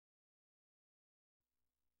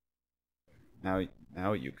Now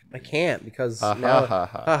you can. I can't because Ha now. ha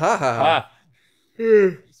ha Ha ha ha.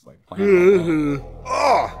 It's my plan.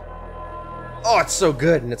 Oh, it's so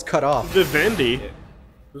good, and it's cut off. Vivendi?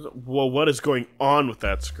 Well, what is going on with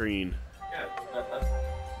that screen?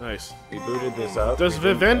 Nice. We booted this up. Does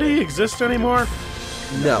Vivendi exist anymore?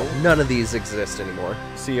 No, none of these exist anymore.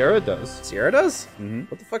 Sierra does. Sierra does? Mhm.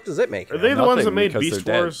 What the fuck does it make? Are they the ones that Nothing, made because Beast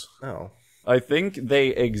they're dead. Wars? Oh. I think they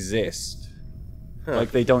exist. Huh.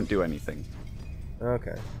 Like they don't do anything.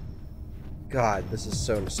 Okay. God, this is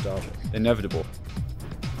so nostalgic. Inevitable.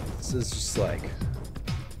 This is just like...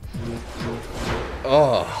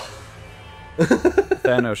 Oh.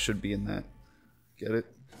 Thanos should be in that. Get it?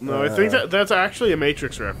 No, I think that's actually a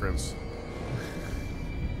Matrix reference.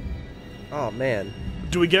 Oh, man.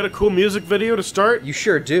 Do we get a cool music video to start? You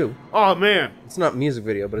sure do. Oh, man. It's not a music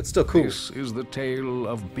video, but it's still cool. This is the tale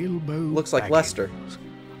of Bilbo. Looks like Baggins, Lester.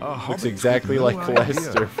 a Looks hobbit exactly with like no idea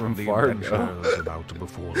Lester from of the Fargo. adventures about to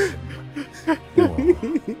befall him,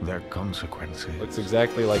 or their consequences. Looks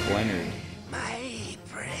exactly like Leonard. My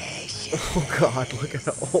precious. Oh god, look at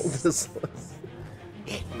how old this was.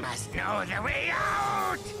 It must know the way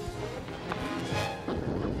out!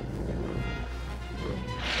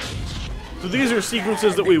 So these are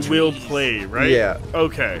sequences that we will play, right? Yeah.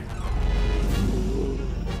 Okay.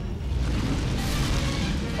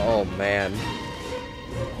 Oh man.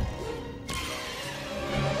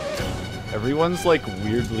 Everyone's like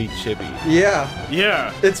weirdly chibi. Yeah,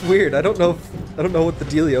 Yeah. it's weird. I don't know what the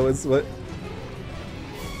dealio is. What?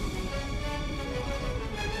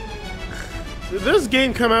 Did this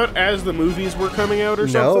game come out as the movies were coming out or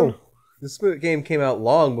something? No. This game came out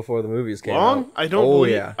long before the movies came out. Long? I don't Oh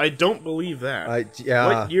believe yeah. I don't believe that. Yeah.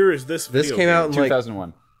 What year is this video This came out in like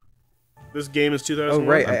 2001. This game is Oh 2001?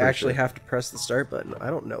 right, I pretty actually sure. have to press the start button. I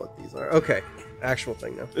don't know what these are. Okay, actual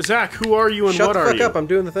thing now. Zach, who are you and Shut what the are fuck you? up! I'm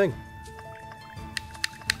doing the thing.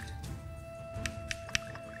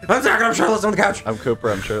 I'm Zach. I'm shirtless on the couch. I'm Cooper.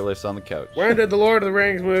 I'm shirtless on the couch. When did the Lord of the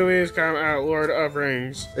Rings movies come out? Lord of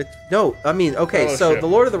Rings. No, I mean, okay, Oh, so shit. the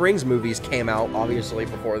Lord of the Rings movies came out obviously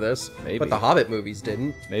before this, Maybe. but the Hobbit movies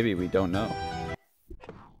didn't. Maybe we don't know.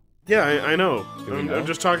 Yeah, I know. Do we I'm know?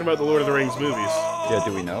 just talking about the Lord of the Rings movies. Yeah,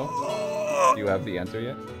 do we know? Do you have the answer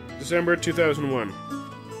yet? December 2001.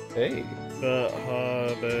 Hey. The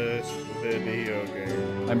Hobbit video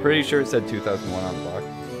game. I'm pretty sure it said 2001 on the box.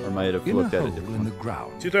 Or might have In a looked at hole it different. in the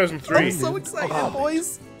ground, 2003. excited,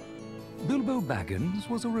 boys! Bilbo Baggins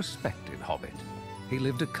was a respected hobbit. He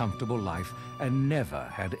lived a comfortable life and never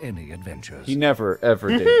had any adventures. He never, ever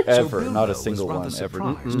did. So Ever. Bilbo Not a was single rather one, ever.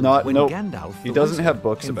 surprised Not, when no. Gandalf He the doesn't wizard have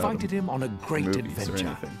books about invited him on a great movies or adventure.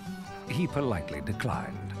 anything. He politely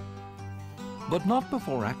declined. But not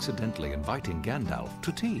before accidentally inviting Gandalf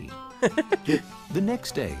to tea. The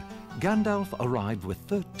next day, Gandalf arrived with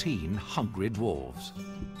 13 hungry dwarves.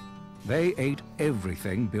 They ate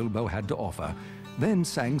everything Bilbo had to offer, then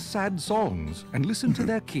sang sad songs and listened to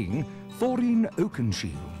their king, Thorin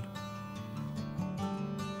Oakenshield.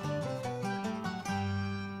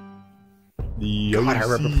 God, I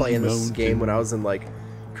remember playing this game when I was in like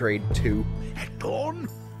grade 2. At dawn,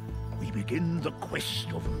 we begin the quest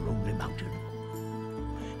of Lonely Mountain.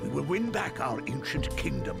 We will win back our ancient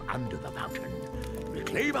kingdom under the mountain,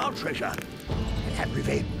 reclaim our treasure, and have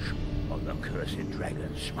revenge on the cursed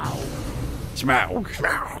dragon Smaug. Smaug.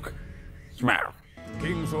 Smaug! Smaug.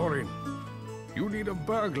 King Thorin, you need a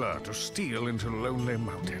burglar to steal into Lonely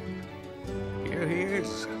Mountain. Here he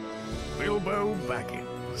is, Bilbo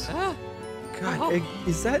Baggins. God,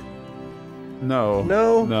 is that... No.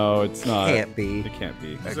 No. No, it's not. Can't be. It can't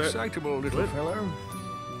be. Excitable little fellow,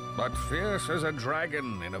 but fierce as a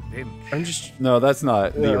dragon in a pinch. I'm just... No, that's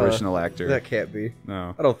not the Uh, original actor. That can't be.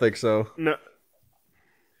 No. I don't think so. No.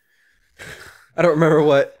 I don't remember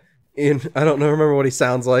what... I don't remember what he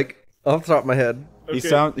sounds like off the top of my head. He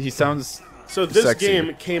Okay. sounds So this sexy.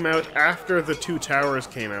 game came out after The Two Towers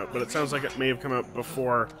came out, but it sounds like it may have come out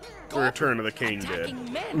before The Return of the King did.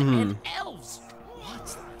 Attacking men and elves.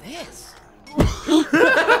 What's this?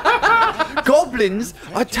 Goblins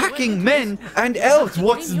attacking men and elves.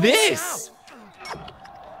 What's this?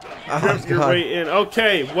 Oh, You're God. right in.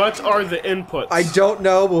 Okay, what are the inputs? I don't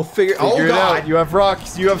know. We'll figure... Figure oh, it God! out. You have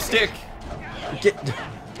rocks. You have stick. Get...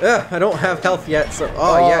 I don't have health yet, so...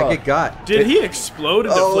 Oh, yeah, get got. Did he explode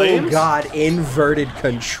into Oh, flames? God. Inverted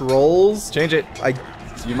controls. Change it.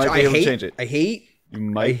 You might be able to change it. I hate... You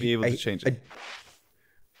might be able to change it.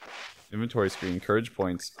 Inventory screen, courage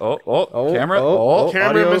points. Oh, camera. Camera,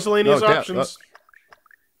 audio. miscellaneous No, options.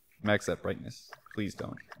 Max that brightness. Please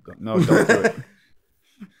don't. No, don't do it.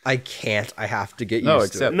 I can't. I have to get No,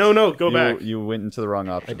 used to accept. it. No, go back. You went into the wrong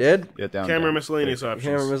option. I did? Get down. Camera down. miscellaneous options.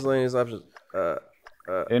 Camera miscellaneous options.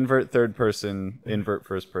 Invert third person, invert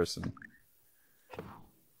first person.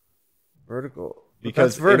 Vertical.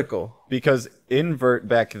 Because that's vertical. Because invert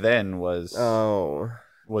back then was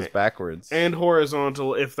backwards. And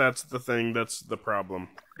horizontal, if that's the thing, that's the problem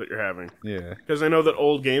that you're having. Yeah. Because I know that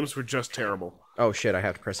old games were just terrible. Oh shit, I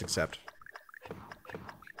have to press accept.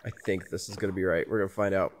 I think this is gonna be right. We're gonna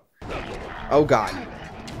find out. Oh god.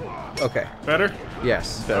 Okay. Better?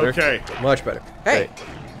 Yes. Better. Okay. Much better. Hey! Right.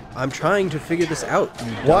 I'm trying to figure this out.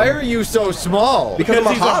 Why are you so small? Because I'm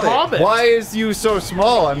a he's hobbit. Why is you so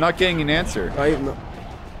small? I'm not getting an answer. I'm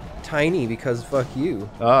tiny because fuck you.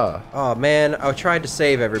 Ah. Oh man, I tried to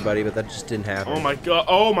save everybody, but that just didn't happen.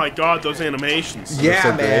 Oh my god, those animations. Yeah,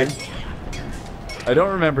 so man. great. I don't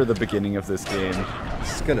remember the beginning of this game.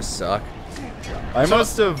 This is gonna suck. I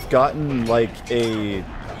must have gotten like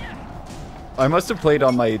I must have played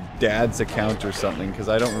on my dad's account or something because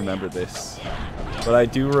I don't remember this. But I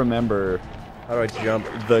do remember. How do I jump?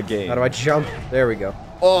 The game. How do I jump? There we go.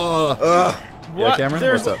 Oh. What? Yeah, Cameron?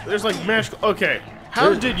 There's, What's up? There's like magical. Okay.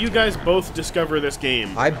 How did you guys both discover this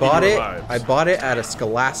game? I bought it. Lives? I bought it at a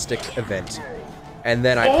Scholastic event, and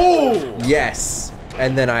then I. Oh. Yes,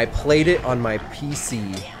 and then I played it on my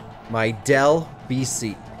PC, my Dell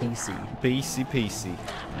PC. PC.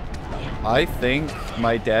 I think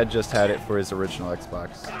my dad just had it for his original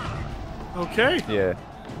Xbox. Okay. Yeah.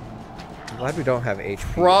 I'm glad we don't have HP.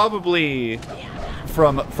 Probably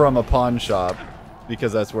from a pawn shop,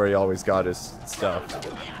 because that's where he always got his stuff.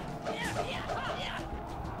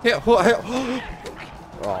 Yeah.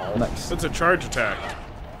 Oh, nice. That's a charge attack.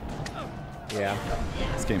 Yeah.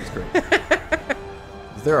 This game is great.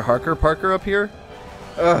 Is there a Harker Parker up here?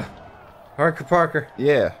 Harker Parker.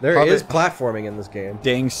 Yeah. There Hobbit. is platforming in this game.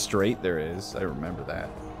 Dang straight there is. I remember that.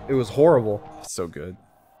 It was horrible. It's so good.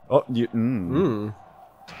 Oh, you.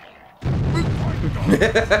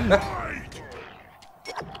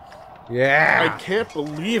 Yeah. I can't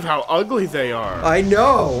believe how ugly they are. I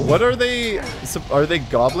know. What are they? Are they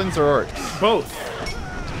goblins or orcs? Both.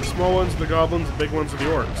 The small ones are the goblins, the big ones are the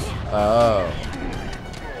orcs. Oh.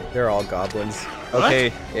 They're all goblins.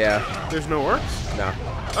 Okay. Yeah. There's no orcs? No.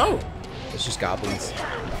 Oh. It's just goblins.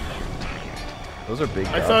 Those are big.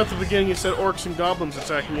 I thought at the beginning you said orcs and goblins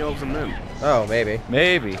attacking elves and men. Oh, maybe.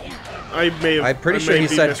 Maybe. I may have. I'm pretty sure he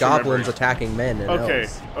said goblins attacking men and Okay,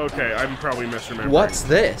 elves. okay, I'm probably misremembering. What's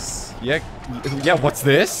this? Yeah. What's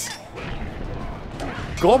this?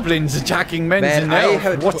 Goblins attacking men Man, and I elves.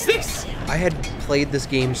 had- What's this? I had played this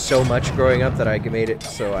game so much growing up that I made it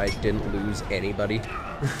so I didn't lose anybody.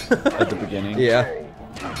 At the beginning. Yeah,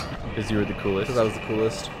 Because you were the coolest. because I was the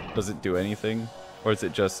coolest. Does it do anything, or is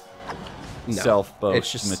it just No, self-boast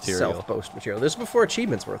it's just material? self-boast material. This is before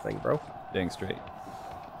achievements were a thing, bro. Dang straight.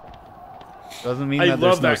 Doesn't mean I that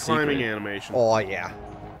there's love no that climbing secret. animation. Oh yeah.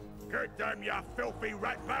 Get them, you filthy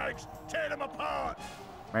ratbags! Tear them apart!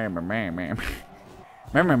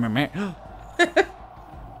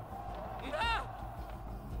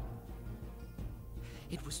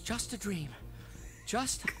 It was just a dream.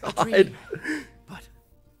 Just a dream. But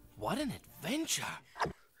what an adventure.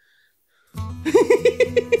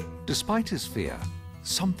 Despite his fear,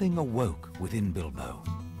 something awoke within Bilbo.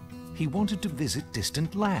 He wanted to visit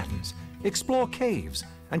distant lands, explore caves,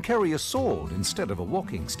 and carry a sword instead of a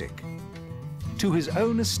walking stick. To his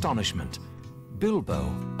own astonishment,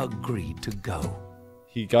 Bilbo agreed to go.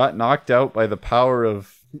 He got knocked out by the power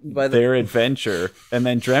of their adventure, and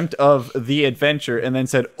then dreamt of the adventure, and then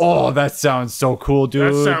said, "Oh, that sounds so cool,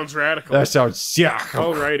 dude. That sounds radical. That sounds yeah.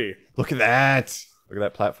 Alrighty. Look at that. Look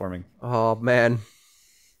at that platforming. Oh man.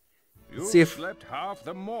 You See if- slept half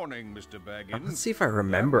the morning, Mr. Baggins. Let's see if I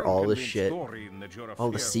remember all this shit, All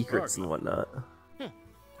all the secrets and whatnot.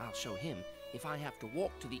 I'll show him if I have to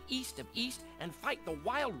walk to the east of East and fight the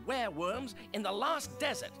wild wereworms in the last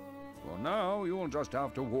desert. For now, you'll just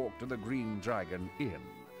have to walk to the Green Dragon Inn.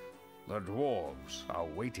 The dwarves are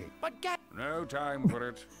waiting. But get No time for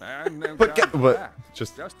it, and no But time for what? that.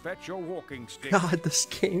 Just fetch your walking stick. God, this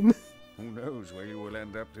game. Who knows where you will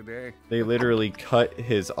end up today? they literally cut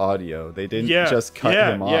his audio. They didn't Yeah, just cut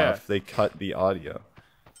yeah, him yeah. off. They cut the audio.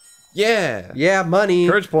 Yeah. Yeah, money.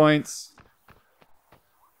 Courage points.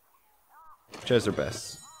 Chairs are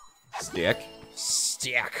best. Stick.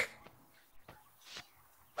 Stick.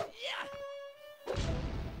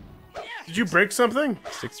 Did you break something?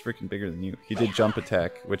 Stick's freaking bigger than you. He did jump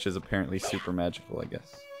attack, which is apparently super magical, I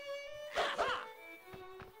guess.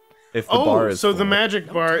 If the bar Oh, is so the full. magic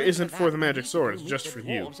bar isn't for the magic sword, it's Meet just the for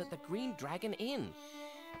you. dwarves at the Green Dragon Inn.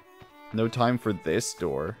 No time for this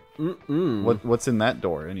door. What's in that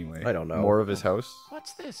door anyway? I don't know. More of his house?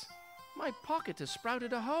 What's this? My pocket has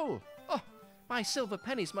sprouted a hole. Oh, My silver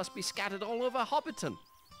pennies must be scattered all over Hobbiton.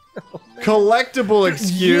 Collectible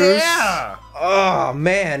excuse. Yeah. Oh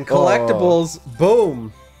man, collectibles.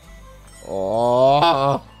 Boom.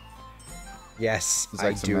 Oh. Yes, He's I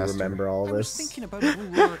like some do master. remember all I was this. thinking about Bull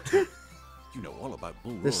Roarer too. You know all about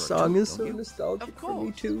Bull Roarer. This song is so don't you? nostalgic Of for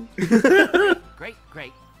me course. too. Great,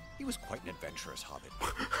 great. He was quite an adventurous hobbit.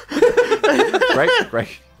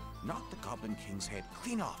 Right. Knocked the Goblin King's head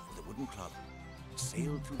clean off with a wooden club.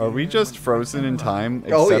 Sailed through Are the we air just and frozen in went time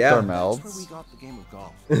except Oh, yeah. our That's where we mouths? got the game of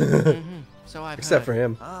golf. So I've Except heard. for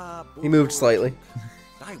him. Bull He moved Roarer. slightly.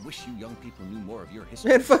 I wish you young people knew more of your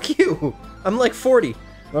history. Man, fuck you. I'm like 40.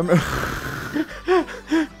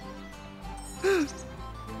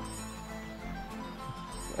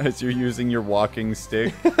 As you're using your walking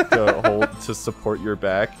stick to hold to support your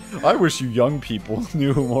back. I wish you young people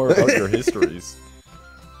knew more about your histories.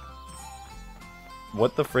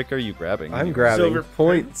 What the frick are you grabbing? I'm grabbing Silver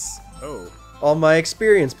points. Oh. All my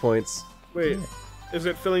experience points. Wait. Is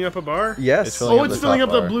it filling up a bar? Yes. It's filling Oh, up it's the filling top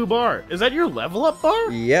up the bar. blue bar. Is that your level up bar?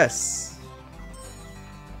 Yes.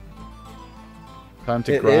 Time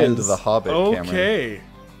to It grind is. the Hobbit, Cameron. Okay.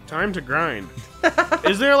 Time to grind.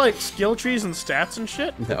 Is there like skill trees and stats and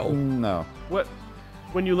shit? No. No. What?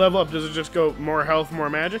 When you level up, does it just go more health, more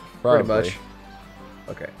magic? Probably. Pretty much.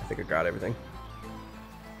 Okay, I think I got everything.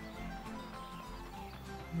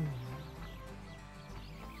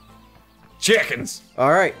 Chickens!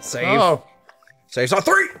 Alright, save. Oh! Saves on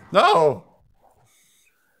 3! No!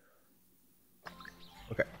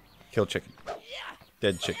 Okay, Kill chicken.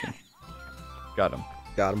 Dead chicken. Got him.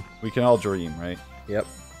 got him. We can all dream, right? Yep.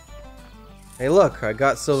 Hey look, I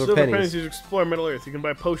got silver, pennies. you explore Middle Earth. You can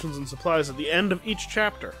buy potions and supplies at the end of each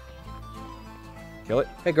chapter. Kill it.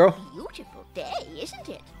 Hey girl. Beautiful day, isn't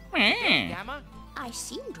it? Gamma? I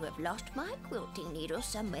seem to have lost my quilting needle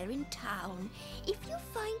somewhere in town. If you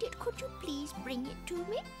find it, could you please bring it to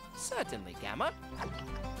me? Certainly, Gamma.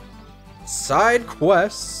 Side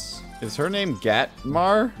quests. Is her name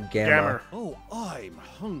Gatmar? Gamma. Gammer. Oh, I'm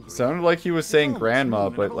hungry. Sounded like he was saying It's almost grandma, noon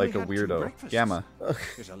and but I've like a only had 2 weirdo. breakfasts. Gamma.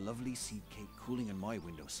 There's a lovely seed cake cooling on my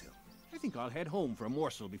windowsill. I think I'll head home for a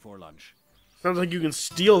morsel before lunch. Sounds like you can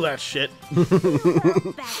steal that shit.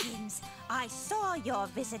 Baggins, I saw your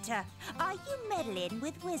visitor. Are you meddling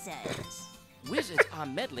with wizards? Wizards are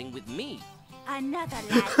meddling with me. Another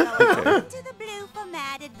lad going off to the blue for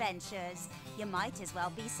mad adventures. You might as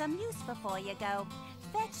well be some use before you go.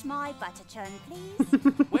 Fetch my butter churn, please.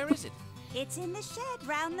 Where is it? It's in the shed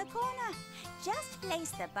round the corner. Just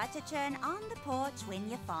place the butter churn on the porch when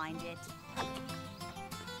you find it.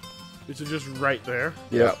 It's just right there.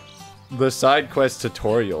 Yep. The side quest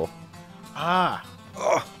tutorial. Ah.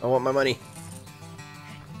 Oh, I want my money.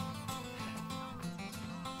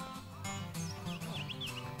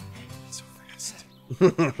 So fast.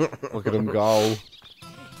 Look at him go.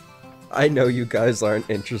 I know you guys aren't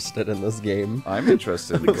interested in this game. I'm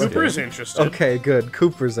interested in this Cooper's game. interested. Okay, good.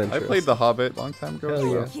 Cooper's I interested. played The Hobbit a long time ago. Hell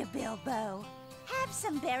yeah. Thank you, Bilbo. Have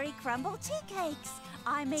some berry crumble tea cakes.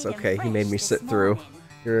 I made It's them okay, he made me fresh sit this through. morning.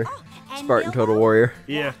 You're a Oh, and Spartan Bilbo, Total Warrior.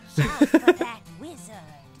 Yeah. watch out for that wizard.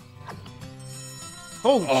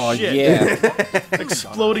 Holy Oh, shit. yeah.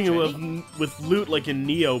 Exploding with loot like a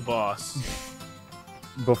Neo boss.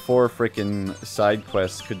 Before frickin' side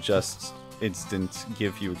quests could just instant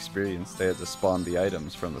give you experience, they had to spawn the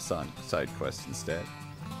items from the side quest instead.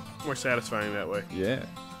 More satisfying that way. Yeah.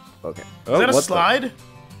 Okay. Is Oh, that a what the- slide?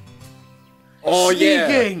 Oh, yeah.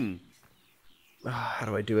 Sneaking! How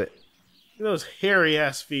do I do it? Look at those hairy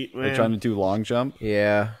ass feet, Are man. you trying to do long jump?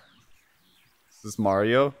 Yeah. Is this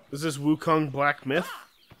Mario? Is this Wukong Black Myth?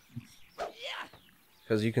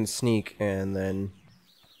 Because you can sneak and then...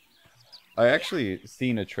 I actually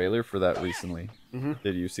seen a trailer for that recently.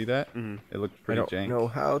 Did you see that? It looked I pretty don't jank. know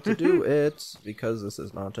how to do it because this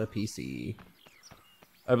is not a PC.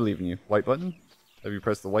 I believe in you. White button? Have you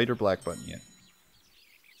pressed the white or black button yet?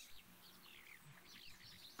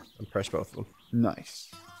 And press both of them.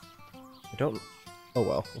 Nice. I don't... Oh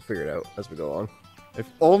well, we'll figure it out as we go along. If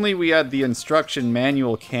only we had the instruction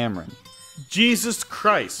manual, Cameron. Jesus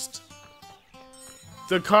Christ.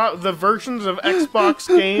 The versions of Xbox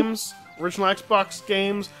games, original Xbox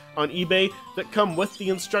games on eBay that come with the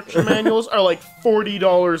instruction manuals are like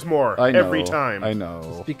 $40 more I know. every time. I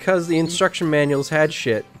know. Because the instruction manuals had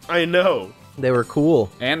shit. I know. They were cool.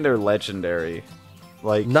 And they're legendary.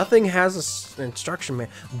 Like, Nothing has an instruction man.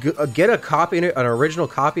 Get a copy, an original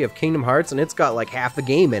copy of Kingdom Hearts, and it's got like half the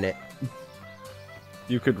game in it.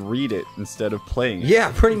 you could read it instead of playing it.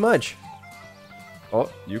 Yeah, pretty much.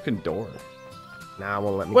 Oh, you can door. Nah, it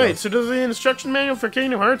won't let me Wait, go. so does the instruction manual for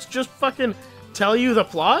Kingdom Hearts just fucking tell you the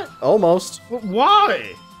plot? Almost.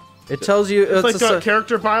 Why? It tells you It's like got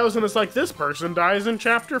character bios, and it's like this person dies in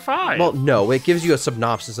chapter 5. Well, no, it gives you a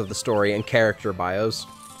synopsis of the story and character bios.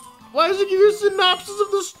 Why does it give you a synopsis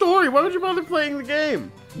of the story? Why would you bother playing the game?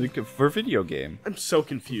 For video game. I'm so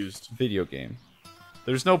confused. Video game.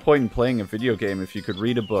 There's no point in playing a video game if you could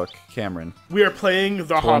read a book, Cameron. We are playing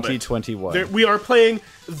The Hobbit. 2021. We are playing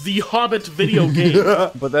The Hobbit video game.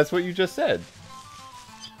 But that's what you just said.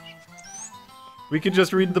 We could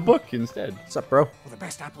just read the book instead. What's up, bro?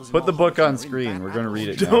 Put the book on screen. We're going to read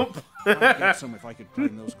it now. Don't. Get some if I could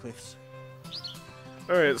climb those cliffs.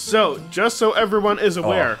 Alright, so, just so everyone is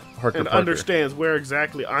aware Harker and Parker. understands where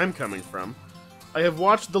exactly I'm coming from, I have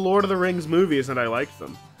watched the Lord of the Rings movies and I liked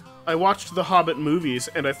them. I watched the Hobbit movies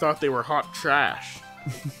and I thought they were hot trash.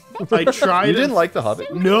 I tried. You didn't like The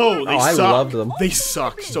Hobbit? No, they I suck. loved them. They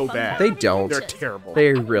suck so bad. They don't. They're terrible.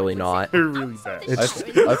 They're really not. They're really bad.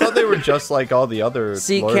 I thought they were just like all the other.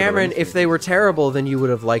 See, Lord of the Cameron, Rings if they were terrible, then you would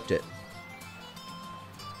have liked it.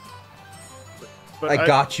 But I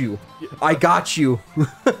got you. I got you.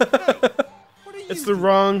 It's the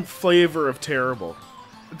wrong flavor of terrible.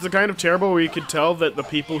 It's the kind of terrible where you could tell that the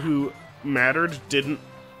people who mattered didn't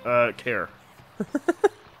care.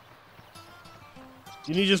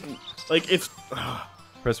 You need just like if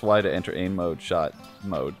Press Y to enter aim mode, shot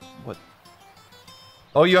mode. What?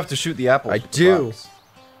 Oh, you have to shoot the apple. I with the do. box.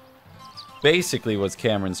 Basically, what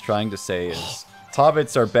Cameron's trying to say is,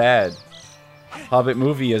 Hobbits are bad. Hobbit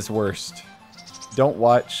movie is worst. Don't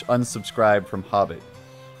watch. Unsubscribe from Hobbit.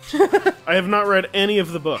 I have not read any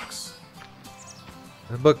of the books.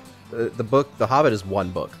 The Hobbit is one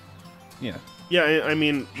book. Yeah. Yeah, I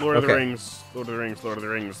mean Lord of the Okay. Rings, Lord of the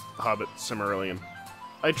Rings, Hobbit, Silmarillion.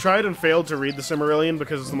 I tried and failed to read the Silmarillion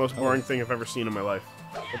because it's the most boring thing I've ever seen in my life.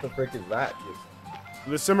 What the frick is that?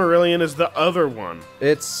 The Silmarillion is the other one.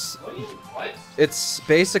 It's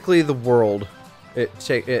basically the world.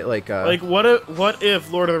 Like what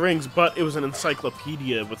if Lord of the Rings, but it was an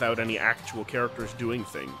encyclopedia without any actual characters doing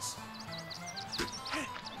things.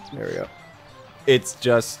 There we go. It's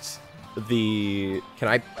just the. Can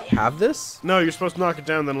I have this? No, you're supposed to knock it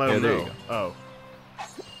down, then let them there know. you Oh.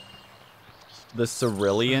 The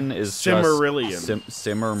Silmarillion is Silmarillion. just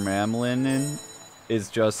Simmermamlin is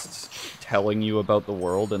just telling you about the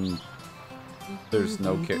world, and there's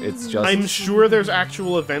no it's just. I'm sure there's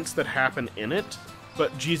actual events that happen in it,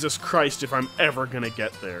 but Jesus Christ, if I'm ever gonna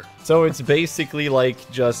get there. So it's basically like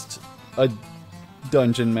just a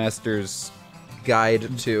dungeon master's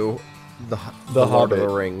Guide to the Lord Hobbit. of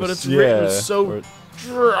the Rings. But it's written Yeah, so or-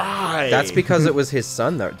 dry. That's because it was his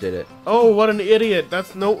son that did it. Oh, what an idiot!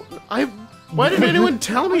 That's no. Why didn't anyone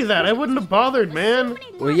tell me that? I wouldn't have bothered, man.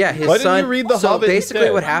 Well, yeah, his Why didn't son. you read The so Hobbit basically,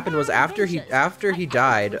 instead? what happened was after he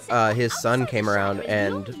died, his son came around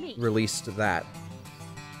and released that.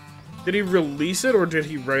 Did he release it or did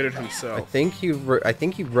he write it I himself? think he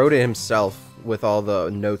wrote it himself with all the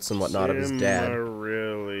notes and whatnot of his dad.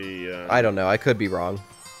 Silmarillion. I don't know. I could be wrong.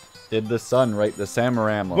 Did the son write the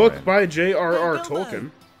Samaram? Book by J.R.R.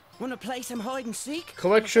 Tolkien. Wanna play some hide and seek?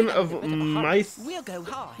 Collection of We'll go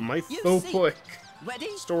high. mythopoeic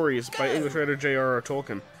Ready? stories by Go. English writer J.R.R.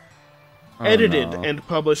 Tolkien. Oh, Edited no. and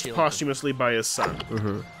published posthumously by his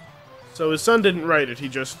son. So his son didn't write it, he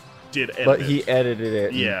just did edit But it. he edited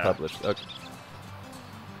it Yeah. and published. Okay.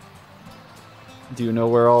 Do you know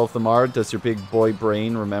where all of them are? Does your big boy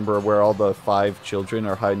brain remember where all the 5 children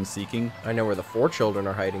are hide and seeking? I know where the 4 children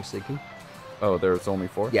are hiding, seeking. Oh, there's only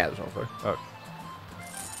 4? Yeah, there's only 4. Oh.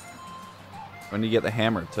 When do you get the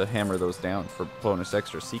hammer to hammer those down for bonus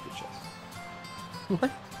extra secret chests? What?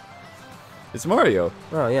 It's Mario.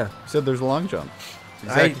 Oh yeah. You said there's a long jump.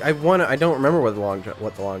 I don't remember what the long jump.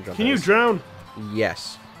 Can you is. drown?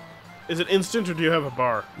 Yes. Is it instant or do you have a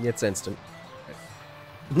bar? It's instant.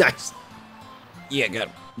 Nice. Yeah, good.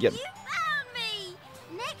 Yep. You found me!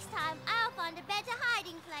 Next time, I'll find a better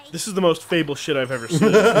hiding place. This is the most Fable shit I've ever seen.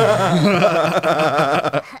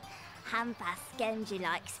 Hampas Genji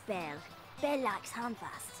likes Belle. Belle likes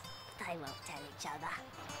Hampas. They won't tell each other.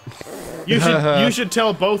 You should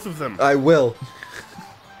tell both of them. I will.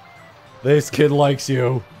 This kid likes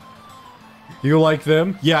you. You like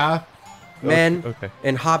them? Yeah. Man, Okay.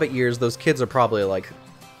 in Hobbit years, those kids are probably like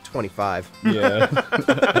 25. Yeah.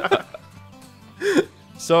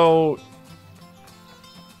 So,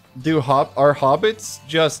 are hobbits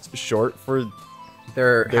just short for?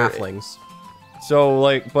 They're They're- halflings. So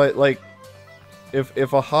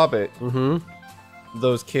if a hobbit,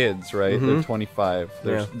 those kids, right? They're 25.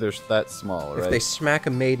 They're that small, right? If they smack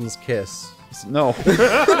a maiden's kiss. No.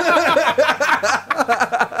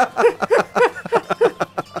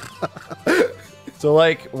 So,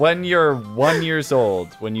 like, when you're 1 year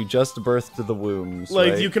old, when you just birthed to the wombs,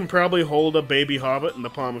 Like, right? you can probably hold a baby hobbit in the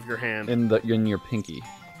palm of your hand. in your pinky.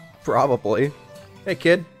 Probably. Hey,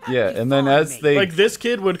 kid. Yeah, and then as they... Like, this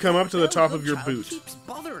kid would come up to the top of your boot. Keeps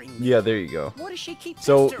bothering me. Yeah, there you go. What does she keep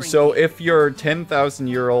So pestering me? if you're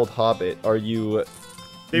 10,000-year-old hobbit, are you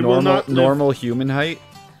They will not live- normal human height?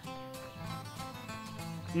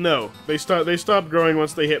 No, they stop growing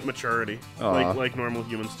once they hit maturity, Aw. like normal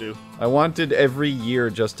humans do. I wanted every year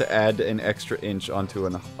just to add an extra inch onto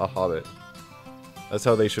a hobbit. That's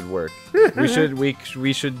how they should work. we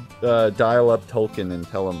should dial up Tolkien and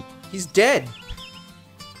tell him. He's dead.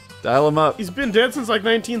 Dial him up. He's been dead since like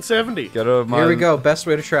 1970. Get him on, Here we go. Best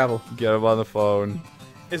way to travel. Get him on the phone.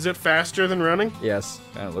 Is it faster than running? Yes.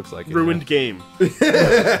 Kind of looks like it. Ruined game. This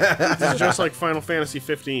is just like Final Fantasy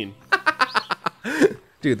 15.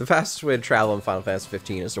 Dude, the fastest way to travel in Final Fantasy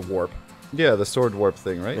 15 is to warp. Yeah, the sword warp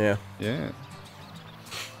thing, right? Yeah. Yeah.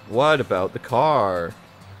 What about the car?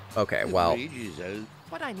 Okay, well, Ages out.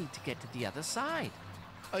 But I need to get to the other side.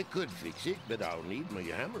 I could fix it, but I'll need my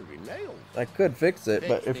hammer and nails. I could fix it,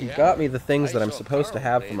 but if you got me the things that I'm supposed to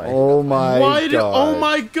have for my... Oh my god. Oh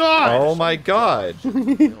my god! Oh my god.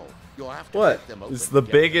 You'll have to What? pick them open It's the to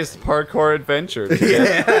get biggest them. parkour adventure.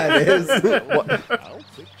 Yeah, it is. I'll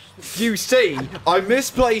fix them. You see, I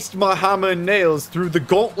misplaced my hammer and nails through the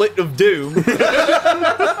gauntlet of doom.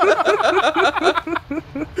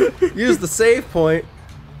 Use the save point.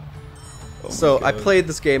 So I God. played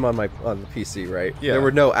this game on the PC, right? Yeah. There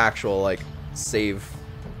were no actual like save.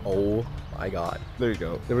 Oh my god. There you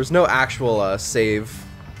go. There was no actual save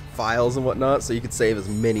files and whatnot, so you could save as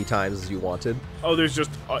many times as you wanted. Oh, there's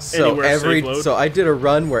just So anywhere safe load. so I did a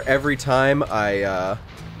run where every time I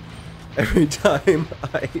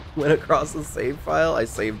went across a save file, I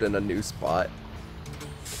saved in a new spot.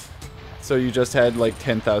 So you just had like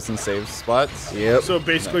 10,000 save spots? Yep. So it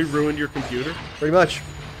basically ruined your computer. Pretty much.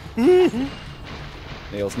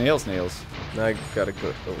 Nails, nails, nails. Now I gotta go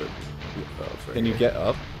over. Oh, it's right Can you here. get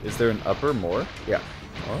up? Is there an upper more? Yeah.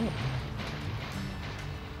 Oh.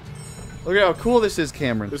 Look at how cool this is,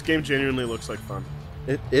 Cameron. This game genuinely looks like fun.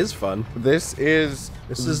 It is fun. This is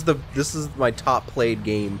This is my top played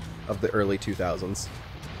game of the early 2000s.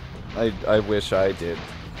 I wish I did.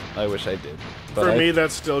 I wish I did. But For I, me,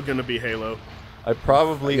 that's still gonna be Halo. I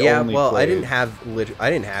probably Yeah, only well, I played...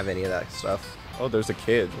 didn't have any of that stuff. Oh, there's a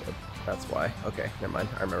kid. That's why. Okay, never mind.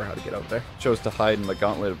 I remember how to get out there. Chose to hide in the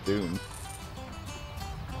Gauntlet of Doom.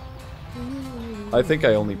 I think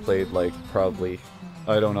I only played like probably,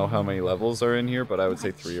 I don't know how many levels are in here, but I would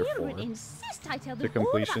say 3 or 4 Insist I tell to them all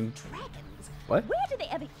about completion dragons. What? Where do they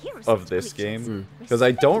ever hear of of such this creatures? game. Because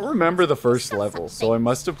I don't remember the first level, so I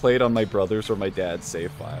must have played on my brother's or my dad's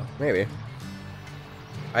save file. Maybe.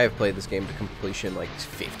 I have played this game to completion like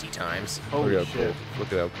 50 times. Holy Look at how shit. cool!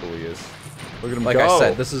 Look at how cool he is. Look at him Like go! I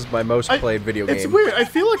said, this is my most played video game. It's weird. I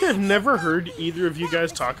feel like I've never heard either of you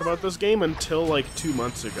guys talk about this game until like 2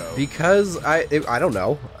 months ago. Because I don't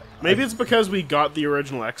know. Maybe it's because we got the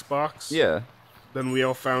original Xbox. Yeah. Then we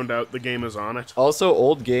all found out the game is on it. Also,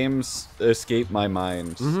 old games escape my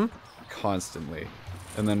mind constantly,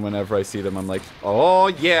 and then whenever I see them, I'm like, "Oh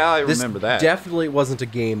yeah, I This remember that." definitely wasn't a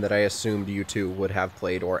game that I assumed you two would have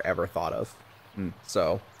played or ever thought of.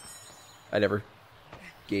 So, I never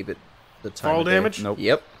gave it the time. Fall of day. damage? Nope.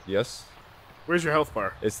 Yep. Yes. Where's your health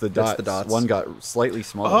bar? It's the That's dots. the dots. One got slightly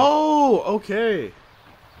smaller. Oh, okay.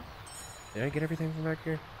 Did I get everything from back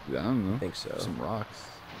here? I don't know. I think so. Some rocks.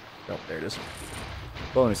 Oh, there it is.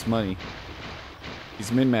 Bonus money.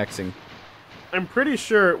 He's min-maxing. I'm pretty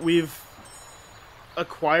sure we've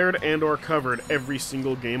acquired and or covered every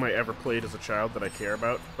single game I ever played as a child that I care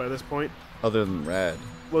about by this point. Other than Rad.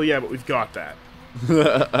 Well, yeah, but we've got that.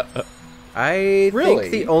 I Really?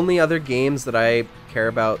 think the only other games that I care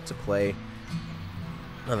about to play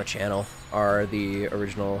on the channel are the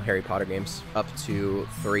original Harry Potter games, up to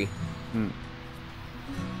 3.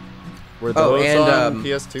 Were Oh, those and, on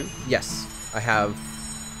PS2? Yes, I have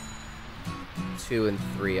 2 and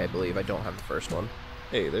 3, I believe. I don't have the first one.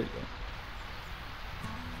 Hey, there you go.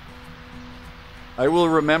 I will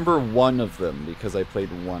remember one of them because I played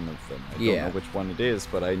one of them. I don't Yeah. know which one it is,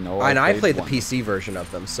 but I know And I played the one. PC version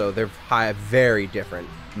of them, so they're very different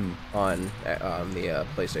on the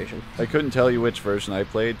PlayStation. I couldn't tell you which version I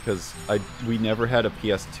played because we never had a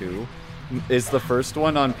PS2. Is the first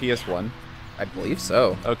one on PS1? I believe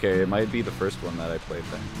so. Okay, it might be the first one that I played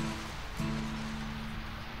then.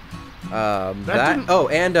 didn't- Oh,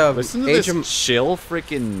 and Listen to Age this of... chill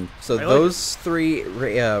freaking. So like those 3,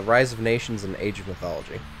 Rise of Nations and Age of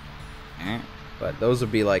Mythology. But those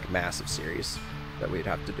would be like massive series that we'd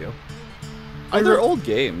have to do. Oh, they're old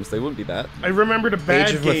games. They wouldn't be that. I remembered a bad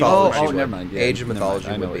Age of game. Mythology. Oh, would. never mind. Yeah, Age of never mind. Mythology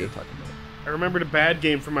I know would what be. you're talking about. I remembered a bad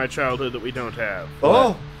game from my childhood that we don't have.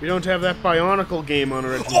 Oh. We don't have that Bionicle game on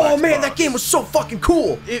original Oh Xbox. man, that game was so fucking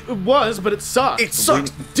cool. It was, but it sucked. It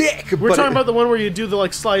sucked dick. We're talking about the one where you do the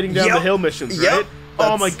like sliding down the hill missions, right?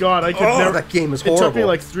 Oh my god, I could never. That game is It took me horrible.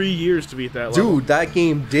 like 3 years to beat that level. Dude, that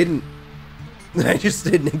game didn't. That just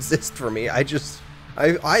didn't exist for me. I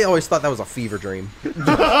always thought that was a fever dream.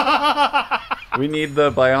 We need the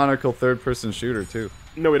Bionicle third-person shooter too.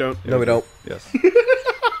 No, we don't. No, we don't. Yes.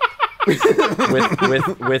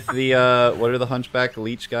 with the what are the Hunchback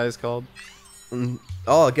Leech guys called?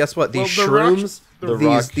 Oh, guess what? These Well, the rock- shrooms,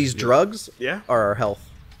 the these drugs, Yeah. are our health.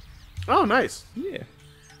 Oh, nice. Yeah.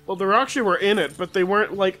 Well, the Rockshi were in it, but they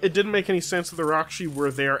weren't like. It didn't make any sense that the Rockshi were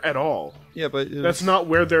there at all. Yeah, but That's not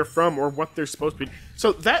where they're from or what they're supposed to be.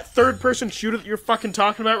 So that third-person shooter that you're fucking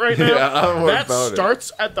talking about right now, Yeah, I don't know that about it.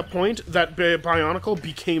 starts at the point that Bionicle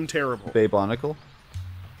became terrible. Babonicle.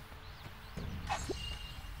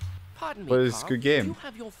 Pardon me, But it's a Carl, good game. You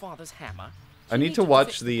have your father's hammer. I You need to fix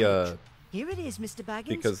watch the the Here it is, Mr. Baggins.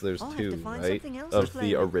 because there's I'll have two, to find right? something else to Of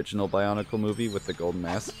play the with. original Bionicle movie with the golden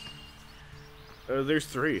mask. There's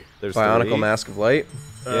 3. There's Bionicle 3. Mask of Light.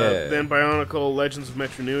 Yeah. Then Bionicle Legends of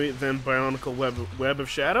Metro Nui, then Bionicle Web of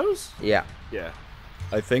Shadows? Yeah, Yeah.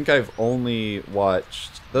 I think I've only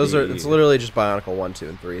watched those the, are. It's literally just Bionicle 1, 2,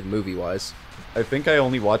 and 3, movie-wise. I think I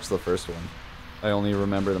only watched the first one. I only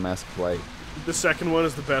remember the Mask of Light. The second one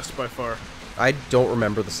is the best by far. I don't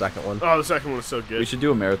remember the second one. Oh, the second one is so good. We should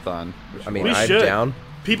do a marathon. I mean, We I'm should. down.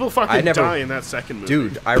 People fucking I never- die in that second movie.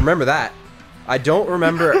 Dude, I remember that. I don't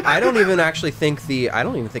remember. I don't even actually think I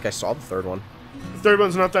don't even think I saw the third one. The third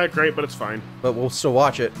one's not that great, but it's fine. But we'll still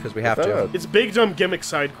watch it because we have to. It's big dumb gimmick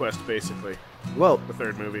side quest, basically. Well, The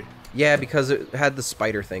third movie. yeah, because it had the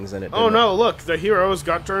spider things in it. Oh didn't no! Look, the heroes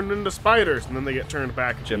got turned into spiders, and then they get turned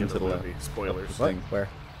back at Jim the end to of the the left. movie. Spoilers. it? What? Thing. Where?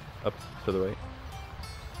 Up to the right.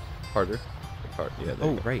 Harder. Like hard. Yeah. There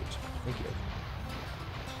Oh, you go. right. Thank you.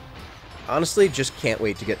 Honestly, just can't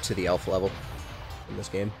wait to get to the elf level in this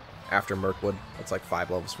game. After Mirkwood. That's like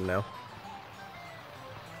 5 levels from now.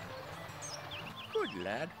 Good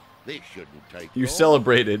lad. This shouldn't take You long.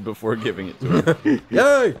 celebrated before giving it to him.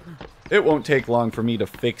 Yay! It won't take long for me to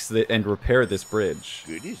fix and repair this bridge.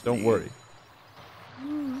 Good as Don't new. worry.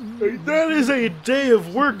 That is a day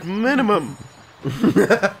of work minimum.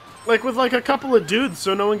 Like with like a couple of dudes,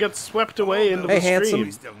 so no one gets swept away into Hey, the handsome. stream.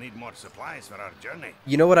 We still need more supplies for our journey.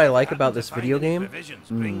 You know what I like Happen about to this find video any game? provisions,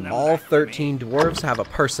 bring them All back for me. 13 dwarves have a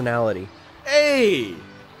personality. Hey,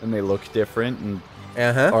 And they look different and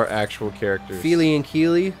Uh-huh. are actual characters. Feely and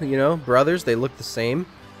Keely, you know, brothers, they look the same.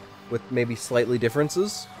 With maybe slightly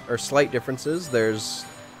differences. Or slight differences.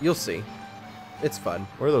 You'll see. It's fun.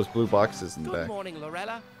 Where are those blue boxes in the Good back? morning,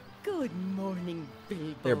 Lorella. Good morning,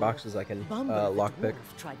 Bilbo. They're boxes I can Bumble the lockpick.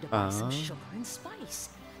 dwarf tried to buy some sugar and spice,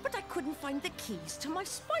 but I couldn't find the keys to my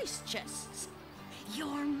spice chests.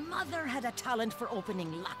 Your mother had a talent for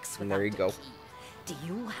opening locks And without there you the go. key. Do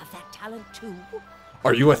you have that talent too?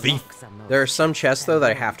 Are you a thief? Locks are most There are some chests, though,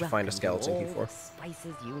 that I have to welcome find a skeleton key all for. the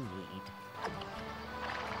spices you need.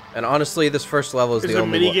 And honestly, this first level is there's the a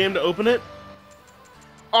only mini one. game to open it.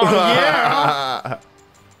 Oh yeah!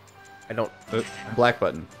 I don't. Black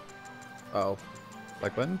button. Oh.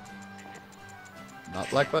 Black button? Not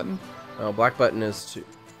black button? Oh, black button is to.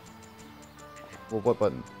 Well, what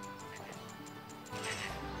button?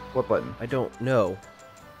 What button? I don't know.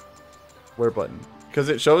 Where button? Because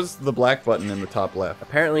it shows the black button in the top left.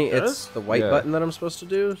 Apparently, It it's does? the white Yeah. button that I'm supposed to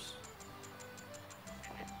do.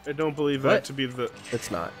 I don't believe What? that to be the. It's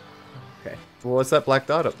not. Okay. Well, what's that black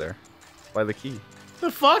dot up there? By the key. The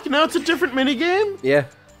fuck? Now it's a different mini game. Yeah.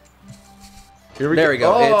 Here we There go. we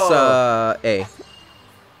go. Oh! It's A.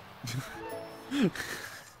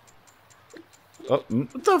 Oh,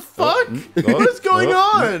 What the fuck? oh, What is going oh,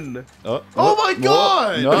 on? Oh my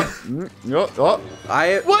God!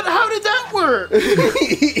 I. What? How did that work?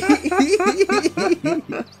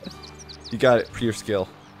 You got it. Pure skill.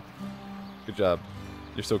 Good job.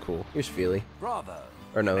 You're so cool. Here's Feely. Bravo.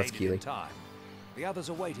 Or no, You that's made it in Keely. time. The others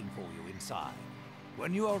are waiting for you inside.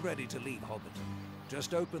 When you are ready to leave Hobbiton,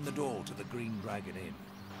 just open the door to the Green Dragon Inn.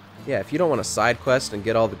 Yeah, if you don't want to side quest and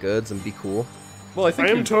get all the goods and be cool. Well, I think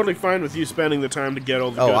I am you- totally fine with you spending the time to get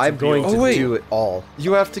all the Oh, goods I'm and going deals. to wait. do it all.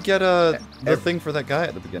 you have to get the Ev- thing for that guy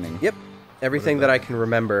at the beginning. Yep. Everything What that is I can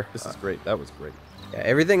remember. This is great. That was great. Yeah,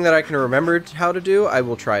 everything that I can remember how to do, I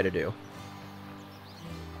will try to do.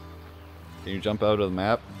 Can you jump out of the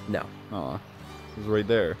map? No. Aw. It was right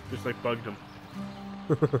there. Just like bugged him.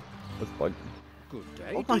 Let's bug him. Good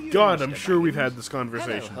day. Oh my to you, God! Mr. I'm sure we've Baggins. had this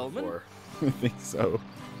conversation Hello, Hellman. before. I think so.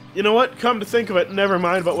 You know what? Come to think of it, never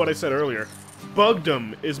mind about what I said earlier.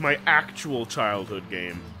 Bugdom is my actual childhood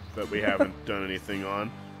game that we haven't done anything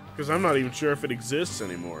on. Because I'm not even sure if it exists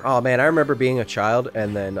anymore. Oh man, I remember being a child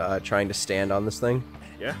and then trying to stand on this thing.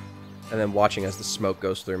 Yeah? And then watching as the smoke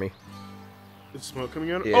goes through me. Is smoke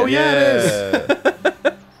coming out? Yeah. Oh yeah, it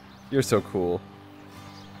is! You're so cool.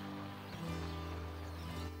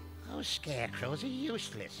 Those scarecrows are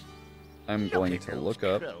useless. I'm going to look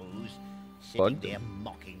up Sitting Bugdom. there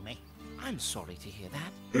mocking me. I'm sorry to hear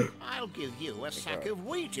that. I'll give you a sack of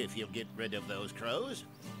wheat if you get rid of those crows.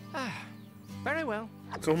 Very well.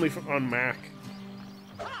 It's only on Mac.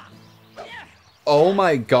 Oh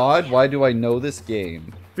my god, why do I know this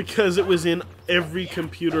game? Because it was in every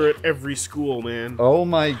computer at every school, man. Oh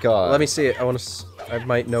my god. Let me see it. I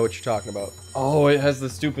might know what you're talking about. Oh, it has the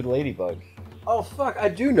stupid ladybug. Oh fuck, I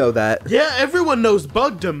do know that. Yeah, everyone knows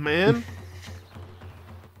Bugdom, man.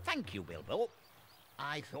 Thank you, Bilbo.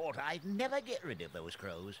 I thought I'd never get rid of those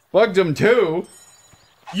crows. Bugdom 2?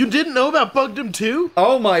 You didn't know about Bugdom 2?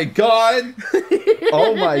 Oh my god!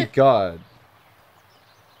 Oh my god.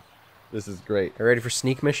 This is great. Are you ready for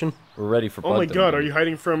sneak mission? We're ready for Oh my Bugdom, god, dude. are you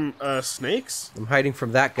hiding from snakes? I'm hiding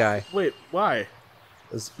from that guy. Wait, why?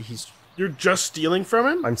 He's. You're just stealing from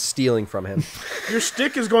him? I'm stealing from him. Your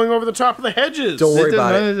stick is going over the top of the hedges. Don't worry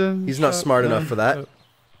about it. He's not smart enough for that.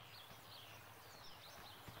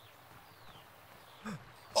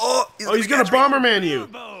 Oh, he's gonna Bomberman you.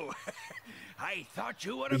 Bilbo, I thought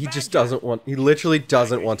you were a He bad just guy. doesn't want. He literally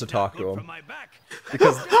doesn't want to talk to Look him. from my back.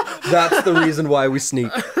 Because that's the reason why we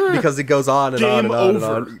sneak. Because it goes on and on Game and on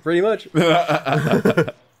over. and on. Pretty much.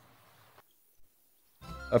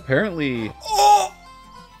 Apparently,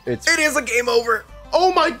 it's It is a game over.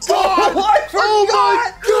 Oh my god! I forgot! Oh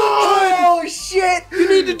my god! Oh shit! You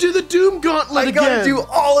need to do the Doom Gauntlet I again. gotta do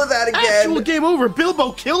all of that again. Actual game over.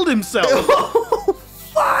 Bilbo killed himself. Oh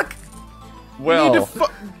fuck! well. You need to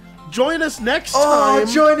join us next Oh, time.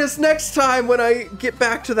 join us next time when I get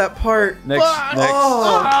back to that part. Next, Fuck. next,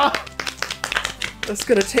 Oh, Ah. that's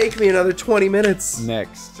gonna take me another 20 minutes.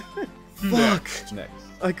 next, Fuck! next.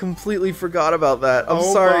 I completely forgot about that. I'm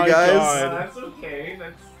Oh sorry, my guys. God. That's okay.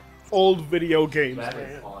 That's Old video games,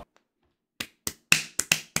 man.